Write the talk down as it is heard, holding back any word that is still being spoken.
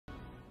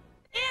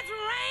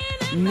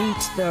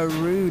Meet the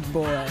Rude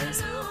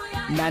Boys.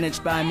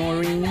 Managed by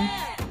Maureen.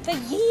 For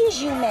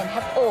years you men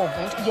have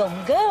ogled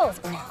young girls,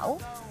 but now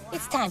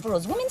it's time for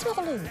us women to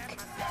have a look.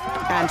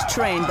 And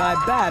trained by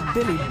bad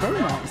Billy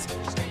Boners.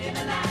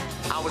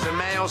 I was a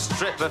male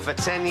stripper for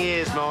 10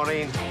 years,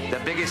 Maureen.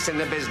 The biggest in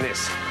the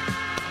business.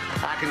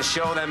 I can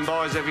show them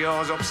boys of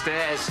yours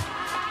upstairs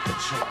the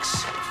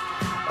tricks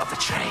of the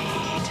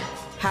trade.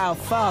 How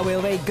far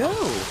will they go?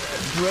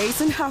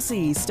 Brazen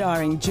Hussies,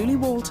 starring Julie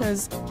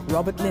Walters,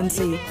 Robert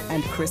Lindsay,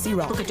 and Chrissy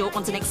Rock. Look, I don't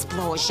want an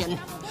explosion.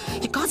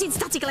 You're causing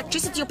static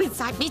electricity up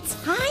inside me. It's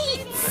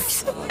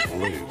heights.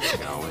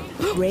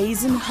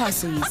 Brazen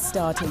Hussies,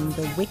 starting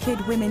the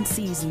Wicked Women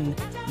season,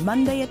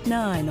 Monday at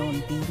 9 on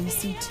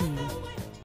BBC Two.